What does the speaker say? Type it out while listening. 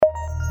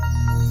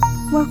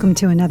Welcome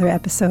to another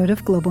episode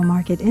of Global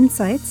Market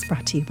Insights,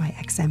 brought to you by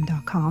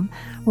XM.com,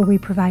 where we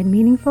provide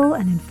meaningful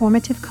and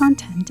informative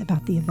content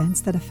about the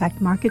events that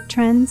affect market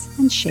trends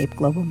and shape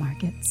global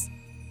markets.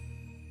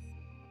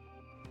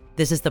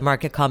 This is the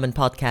Market Comment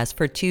podcast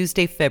for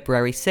Tuesday,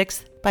 February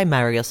 6th by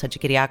Marios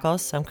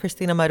Hadjikyriacos. I'm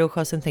Christina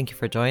Marujos, and thank you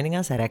for joining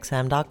us at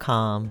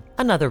XM.com.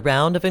 Another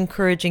round of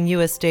encouraging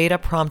U.S. data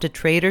prompted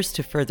traders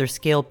to further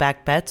scale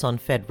back bets on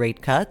Fed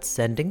rate cuts,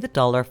 sending the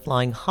dollar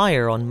flying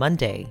higher on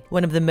Monday.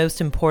 One of the most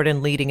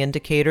important leading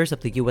indicators of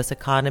the U.S.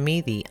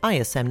 economy, the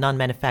ISM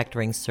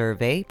non-manufacturing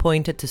survey,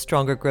 pointed to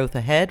stronger growth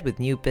ahead, with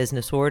new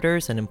business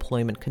orders and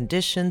employment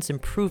conditions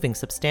improving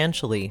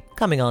substantially.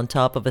 Coming on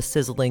top of a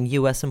sizzling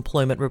U.S.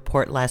 employment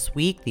report last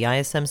week, the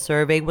ISM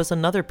survey was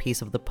another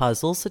piece of the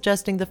puzzle,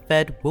 suggesting the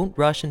Fed won't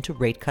rush into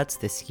rate cuts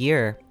this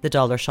year. The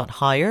dollar shot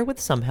higher with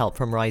some help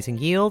from rising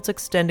yields,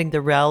 extending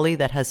the rally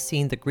that has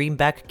seen the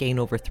greenback gain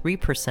over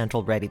 3%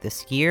 already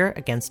this year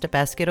against a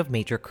basket of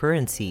major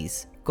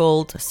currencies.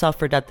 Gold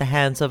suffered at the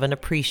hands of an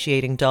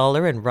appreciating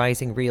dollar and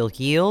rising real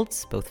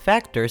yields, both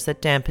factors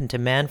that dampened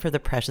demand for the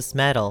precious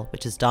metal,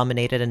 which is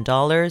dominated in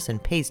dollars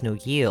and pays no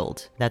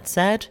yield. That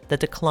said, the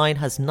decline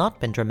has not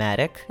been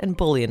dramatic, and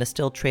bullion is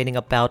still trading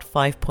about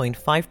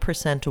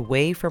 5.5%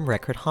 away from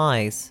record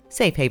highs.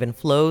 Safe haven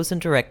flows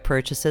and direct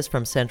purchases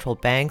from central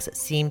banks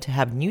seem to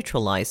have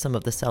neutralized some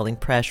of the selling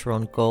pressure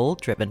on gold,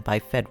 driven by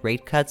Fed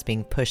rate cuts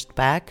being pushed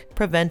back,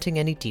 preventing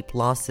any deep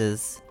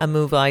losses. A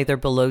move either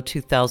below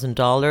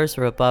 $2,000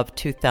 or above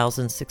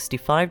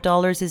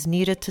 $2,065 is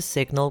needed to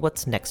signal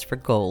what's next for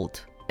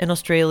gold. In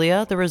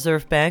Australia, the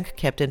Reserve Bank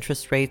kept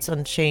interest rates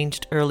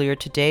unchanged earlier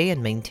today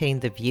and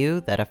maintained the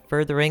view that a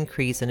further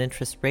increase in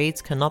interest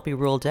rates cannot be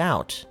ruled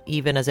out,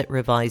 even as it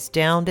revised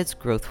down its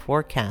growth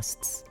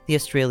forecasts. The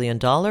Australian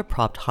dollar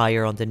propped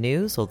higher on the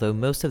news, although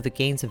most of the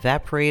gains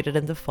evaporated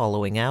in the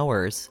following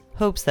hours.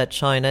 Hopes that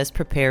China is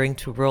preparing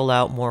to roll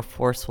out more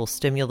forceful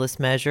stimulus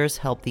measures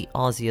helped the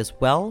Aussie as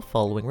well,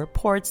 following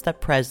reports that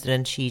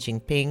President Xi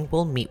Jinping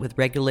will meet with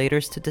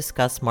regulators to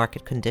discuss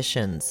market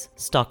conditions.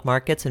 Stock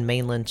markets in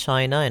mainland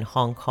China and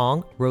Hong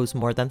Kong rose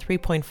more than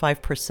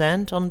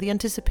 3.5% on the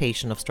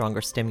anticipation of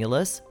stronger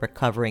stimulus,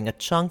 recovering a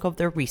chunk of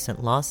their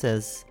recent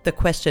losses. The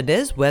question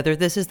is whether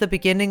this is the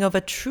beginning of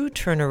a true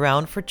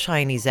turnaround for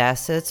Chinese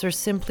assets or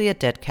simply a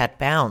dead cat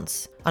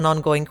bounce. An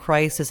ongoing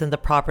crisis in the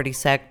property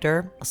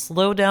sector, a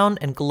slowdown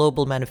in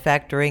global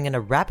manufacturing, and a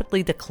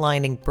rapidly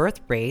declining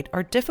birth rate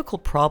are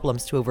difficult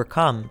problems to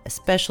overcome,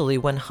 especially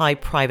when high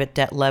private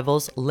debt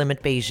levels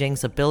limit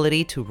Beijing's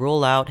ability to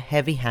roll out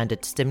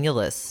heavy-handed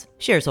stimulus.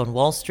 Shares on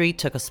Wall Street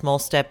took a small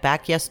step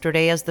back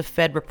yesterday as the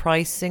Fed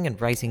repricing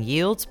and rising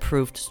yields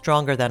proved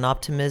stronger than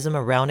optimism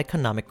around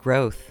economic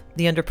growth.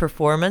 The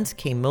underperformance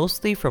came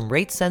mostly from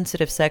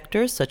rate-sensitive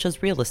sectors such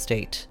as real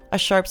estate. A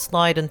sharp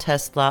slide in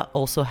Tesla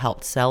also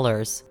helped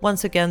sellers.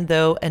 Once again,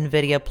 though,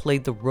 Nvidia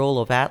played the role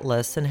of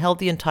Atlas and held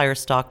the entire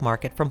stock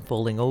market from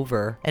falling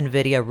over.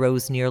 Nvidia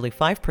rose nearly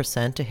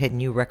 5% to hit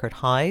new record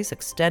highs,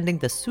 extending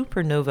the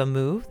supernova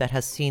move that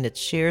has seen its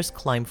shares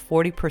climb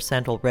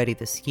 40% already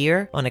this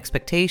year on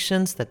expectations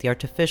that the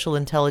artificial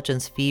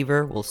intelligence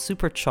fever will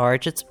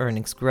supercharge its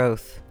earnings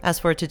growth. As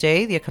for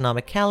today, the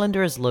economic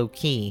calendar is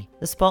low-key.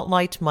 The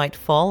spotlight might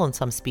fall on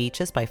some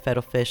speeches by Fed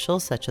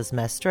officials such as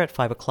Mester at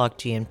 5 o'clock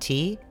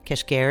GMT,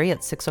 Kashgari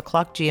at 6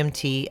 o'clock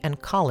GMT, and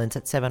Collins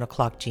at 7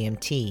 o'clock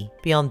GMT.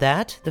 Beyond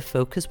that, the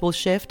focus will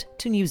shift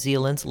to New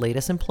Zealand's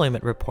latest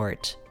employment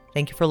report.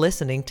 Thank you for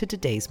listening to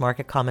today's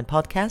Market Comment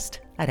podcast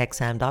at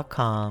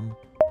XM.com.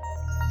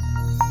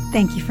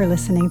 Thank you for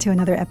listening to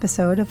another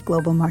episode of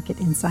Global Market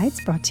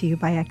Insights, brought to you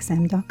by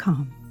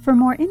XM.com. For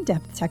more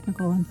in-depth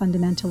technical and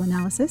fundamental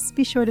analysis,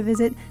 be sure to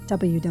visit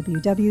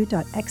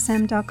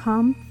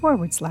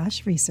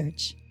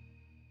www.xm.com/research.